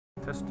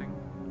Testing,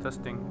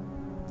 testing,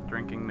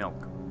 drinking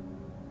milk.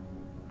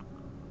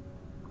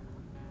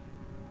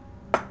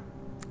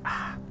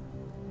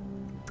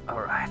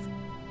 Alright.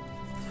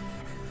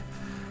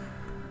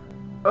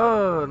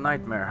 Oh,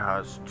 Nightmare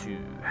House 2.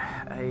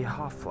 A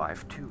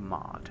Half-Life 2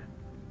 mod.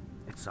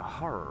 It's a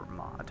horror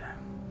mod.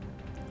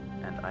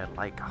 And I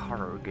like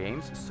horror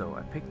games, so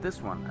I picked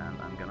this one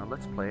and I'm gonna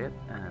let's play it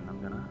and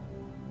I'm gonna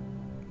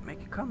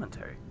make a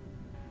commentary.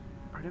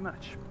 Pretty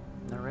much.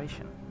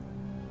 Narration.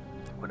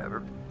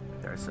 Whatever.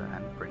 There's a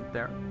handprint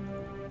there.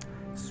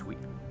 Sweet.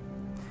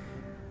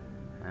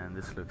 And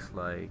this looks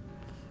like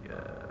I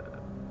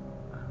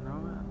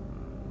don't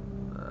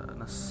know,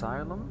 an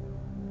asylum?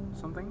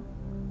 Something?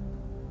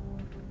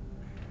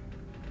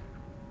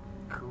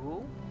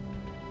 Cool.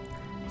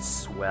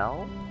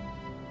 Swell.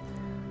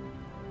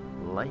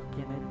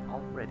 Liking it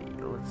already.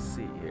 Let's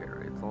see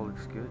here. It all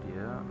looks good,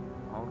 yeah.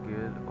 All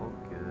good, all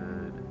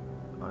good.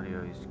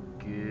 Audio is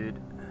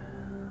good.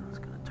 I was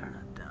gonna turn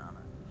it down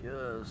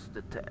just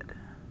a tad.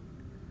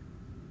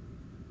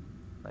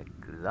 Like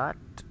that.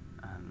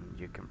 And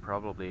you can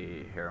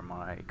probably hear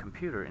my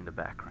computer in the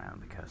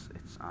background because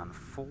it's on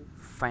full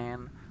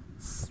fan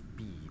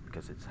speed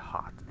because it's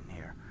hot in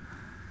here.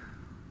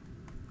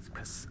 It's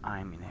because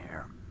I'm in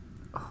here.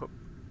 Oh.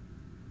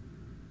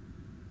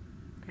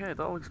 Yeah, it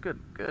all looks good.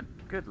 Good,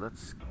 good.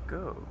 Let's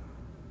go.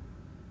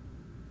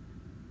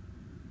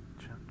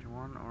 Chapter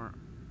 1 or...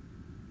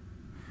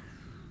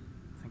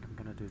 I think I'm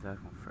gonna do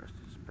that one first.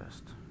 It's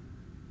best.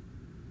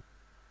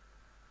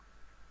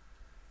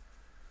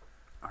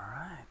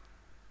 Alright.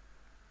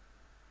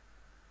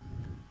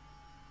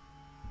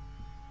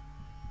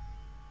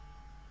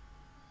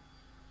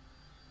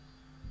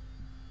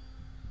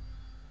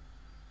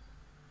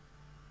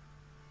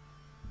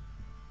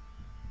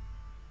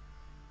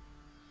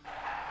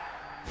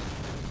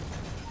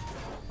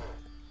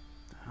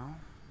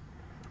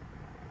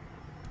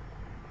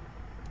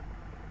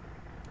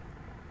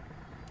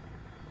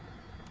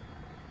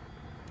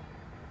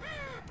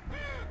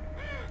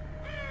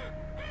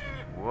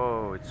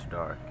 Whoa, it's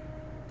dark.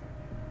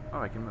 Oh,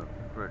 I can move.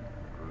 Great.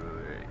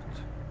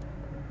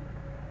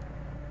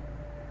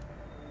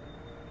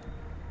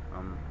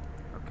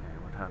 Okay,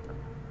 what happened?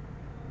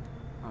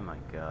 Oh my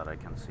god, I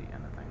can't see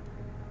anything.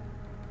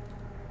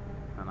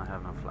 And I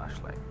have no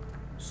flashlight.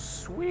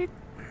 Sweet!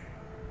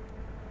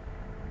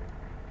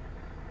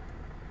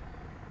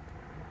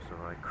 So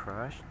I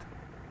crashed.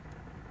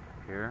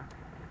 Here.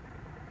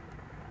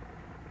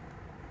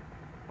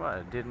 What?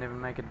 It didn't even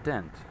make a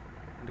dent.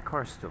 And the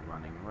car's still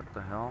running. What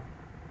the hell?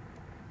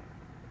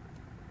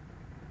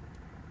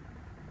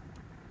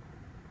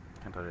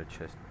 Can't I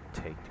just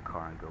take the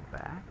car and go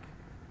back?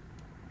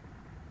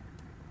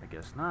 I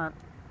guess not.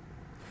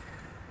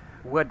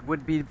 What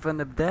would be fun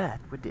of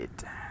that, would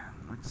it?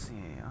 Let's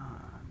see.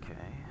 Oh,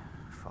 okay.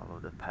 Follow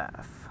the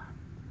path.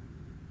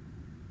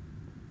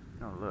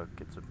 Oh, look,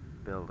 it's a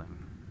building.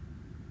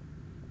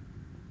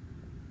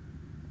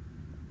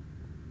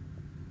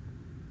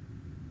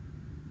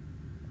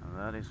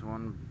 Now that is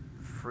one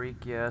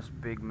freaky ass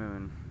big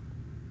moon.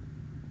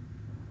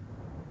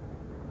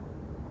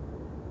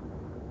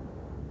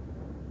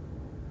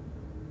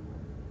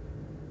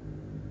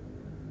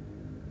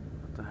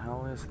 What the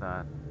hell is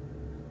that?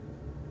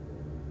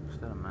 Is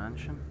that a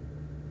mansion?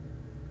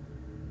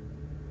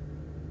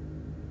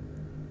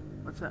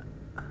 What's that?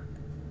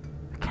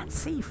 I can't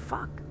see,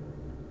 fuck!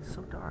 It's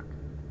so dark.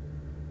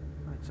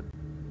 Oh, it's a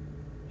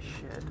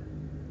shed.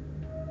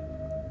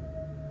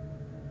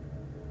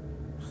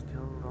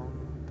 Still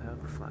don't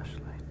have a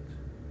flashlight.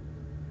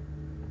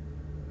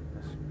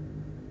 This...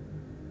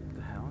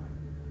 the hell?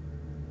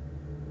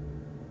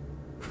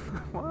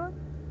 What?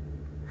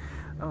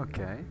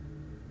 Okay.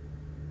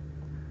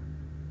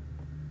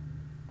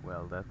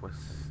 Well, that was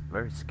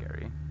very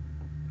scary.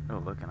 Oh,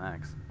 look, an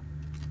axe.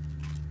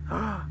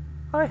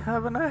 I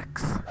have an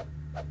axe!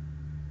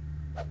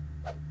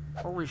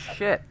 Holy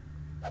shit!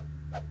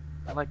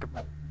 I'm like a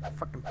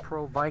fucking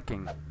pro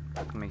Viking.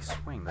 Look at me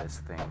swing this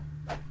thing.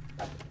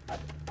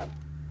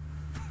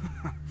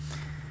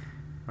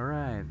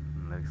 Alright,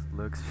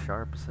 looks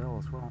sharp as hell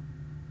as well.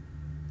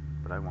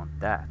 But I want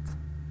that.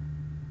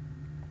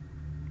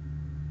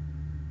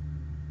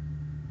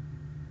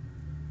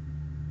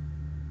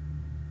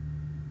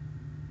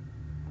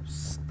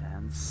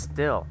 Stand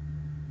still.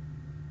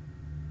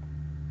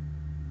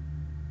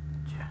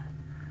 Okay.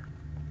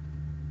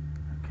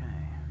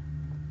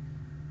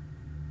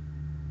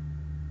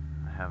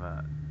 I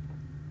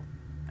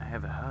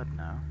have a HUD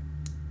now.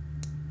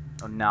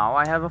 Oh, now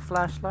I have a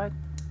flashlight?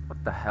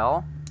 What the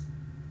hell?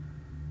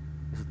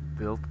 Is it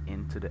built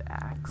into the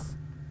axe?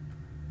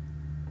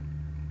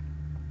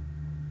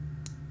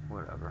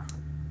 Whatever.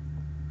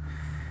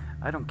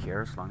 I don't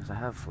care as long as I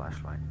have a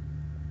flashlight.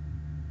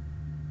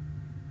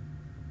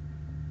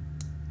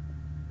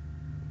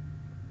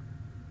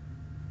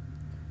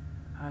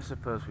 I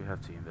suppose we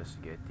have to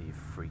investigate the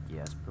freaky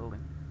ass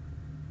building.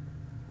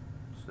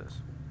 What's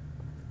this?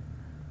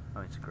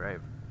 Oh, it's a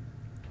grave.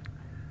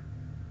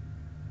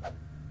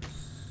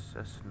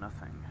 Says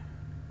nothing.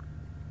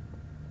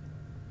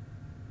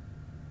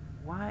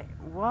 Why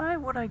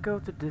would I go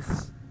to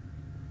this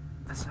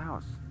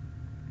house?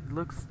 It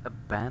looks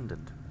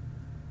abandoned.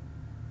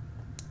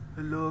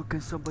 Hello,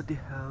 can somebody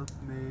help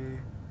me?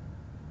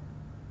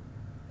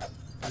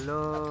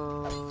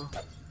 Hello?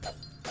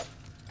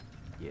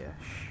 Yeah,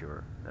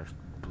 sure. There's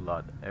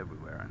blood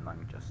everywhere and I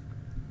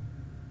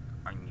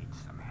need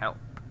some help.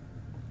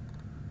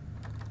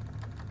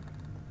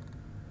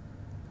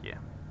 Yeah.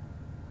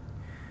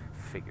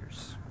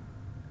 Figures.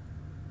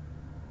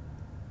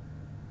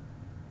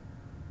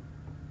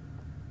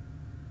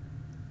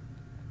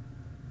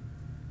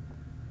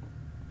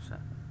 What's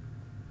that?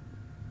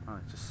 Oh,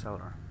 it's a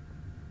cellar.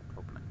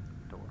 Open it.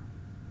 Door.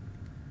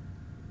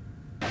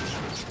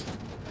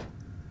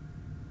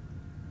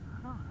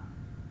 Huh.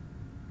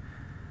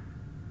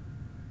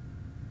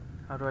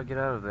 How do I get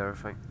out of there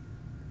if I...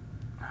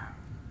 I'm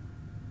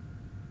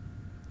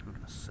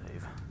gonna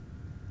save.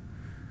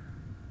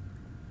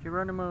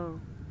 Geronimo!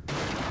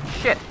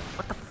 Shit!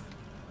 What the f...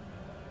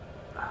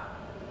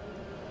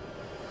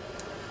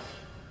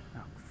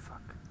 Oh,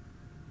 fuck.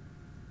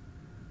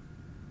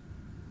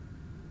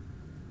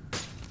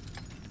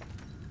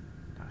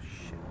 Oh,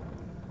 shit.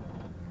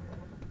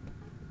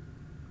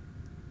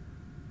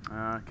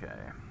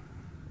 Okay.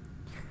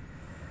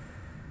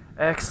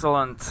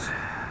 Excellent.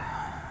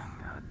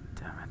 God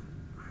damn it.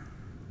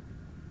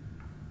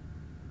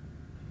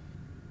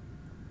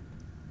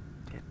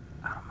 Get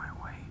out of my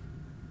way.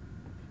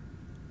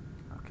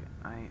 Okay,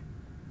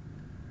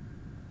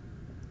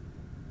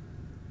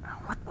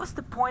 what was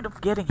the point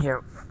of getting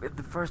here in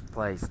the first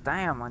place?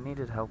 Damn, I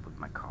needed help with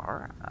my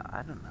car.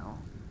 I don't know.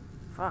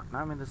 Fuck, now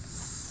I'm in this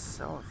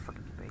cellar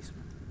fucking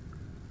basement.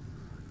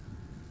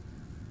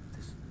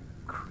 This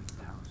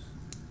creeped house.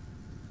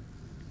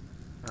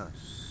 Oh,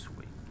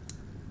 sweet.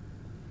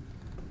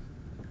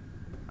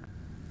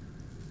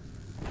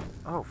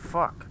 Oh,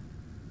 fuck.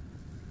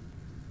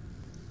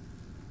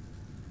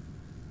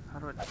 How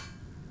do I...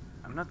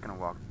 I'm not gonna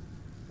walk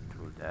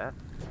through that.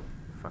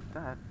 Fuck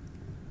that.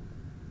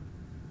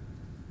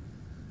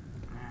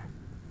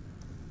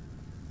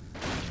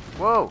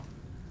 Whoa!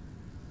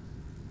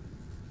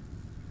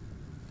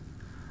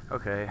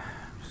 Okay,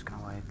 I'm just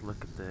gonna wait,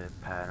 look at the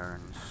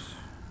patterns.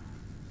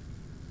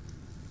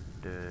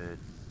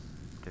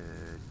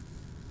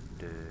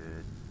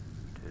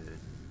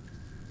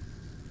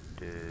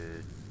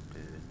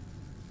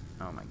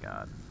 Oh my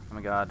god. Oh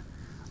my god.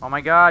 Oh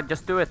my god,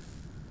 just do it!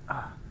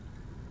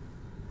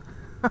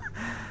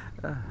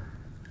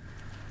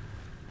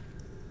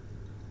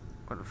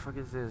 What the fuck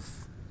is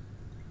this?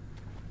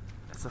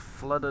 It's a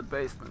flooded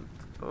basement.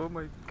 Oh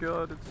my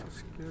god, it's so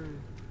scary.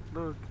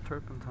 Look,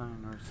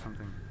 turpentine or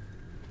something.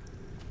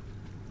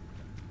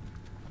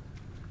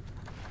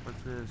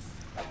 What's this?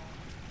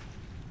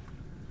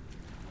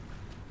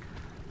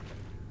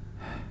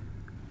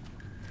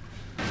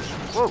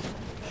 Whoa!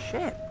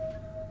 Shit!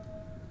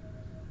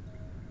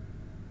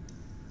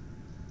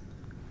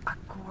 A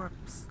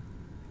corpse!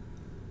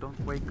 Don't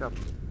wake up.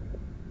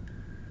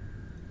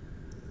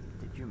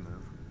 Did you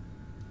move?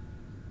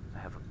 I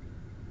have a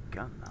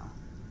gun now.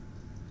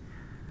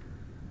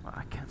 Well,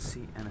 I can't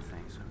see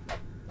anything, so I'm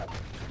just gonna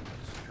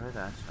destroy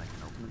that so I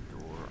can open the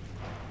door.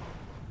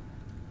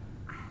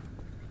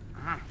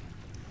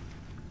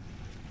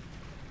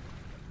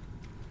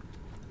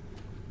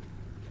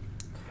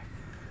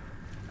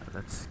 Now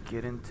let's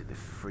get into the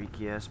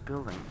freaky ass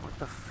building. What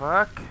the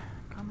fuck?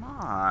 Come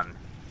on.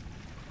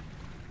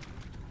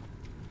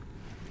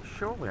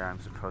 Surely I'm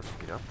supposed to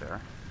get up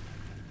there.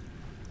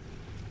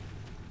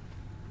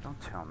 Don't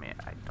tell me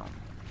I don't.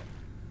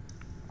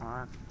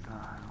 What the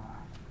hell?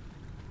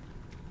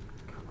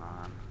 Come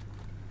on.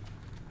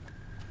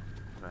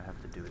 What do I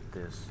have to do with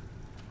this?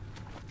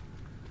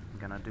 I'm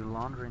gonna do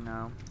laundry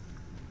now.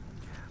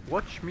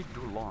 Watch me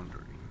do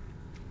laundry.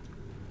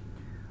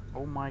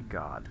 Oh my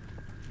god.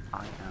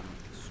 I am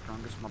the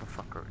strongest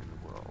motherfucker in the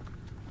world.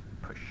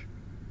 Push.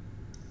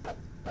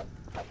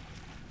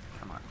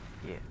 Come on.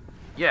 Yeah.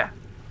 Yeah!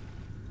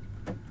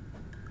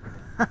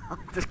 Oh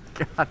my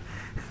god.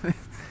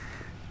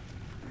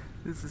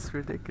 This is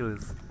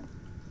ridiculous.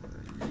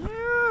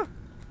 Yeah!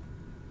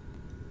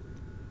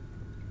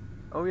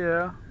 Oh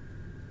yeah.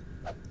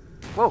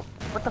 Whoa,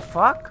 what the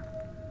fuck?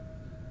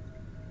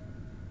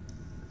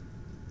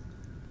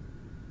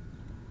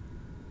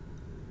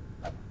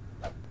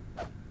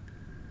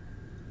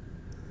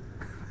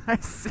 I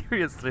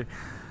seriously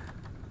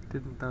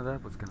didn't know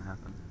that was gonna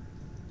happen.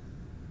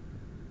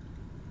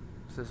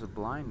 This is a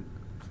blind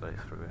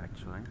playthrough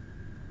actually.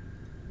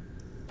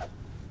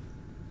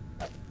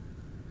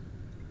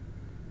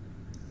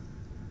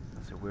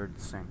 That's a weird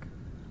sink.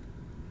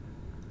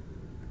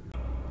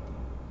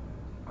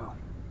 Oh.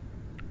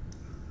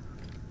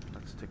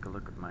 Let's take a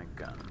look at my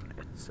gun.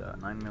 It's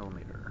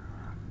 9mm.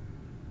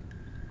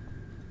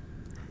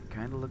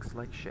 Kinda looks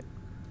like shit.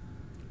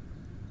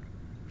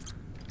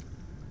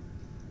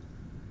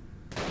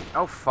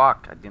 Oh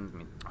fuck, I didn't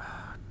mean...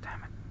 Oh,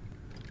 damn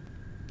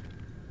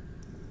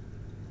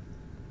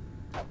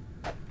it.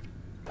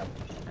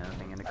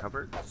 Anything in the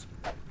cupboards?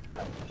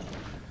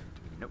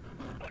 Nope.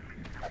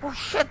 Oh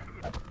shit!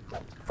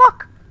 Fuck!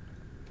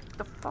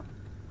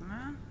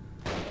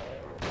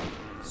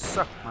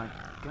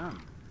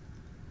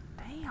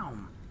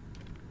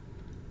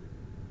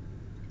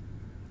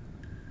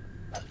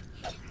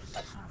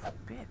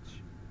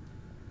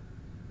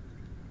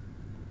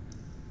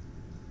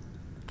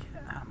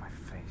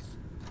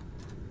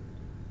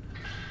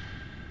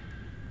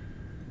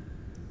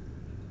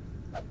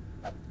 Nice.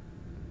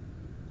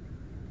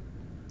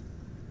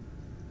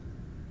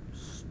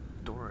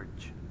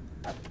 Storage.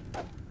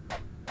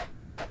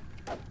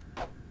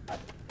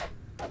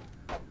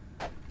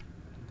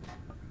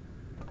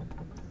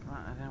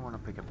 I didn't want to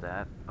pick up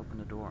that. Open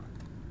the door.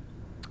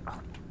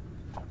 Oh,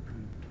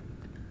 open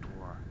the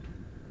door.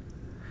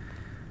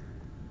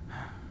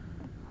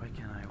 Why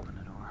can't I open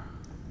the door?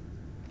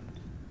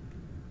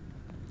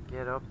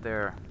 Get up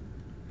there.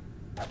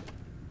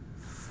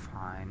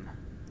 Fine.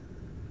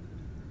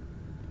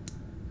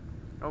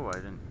 Oh, I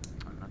didn't.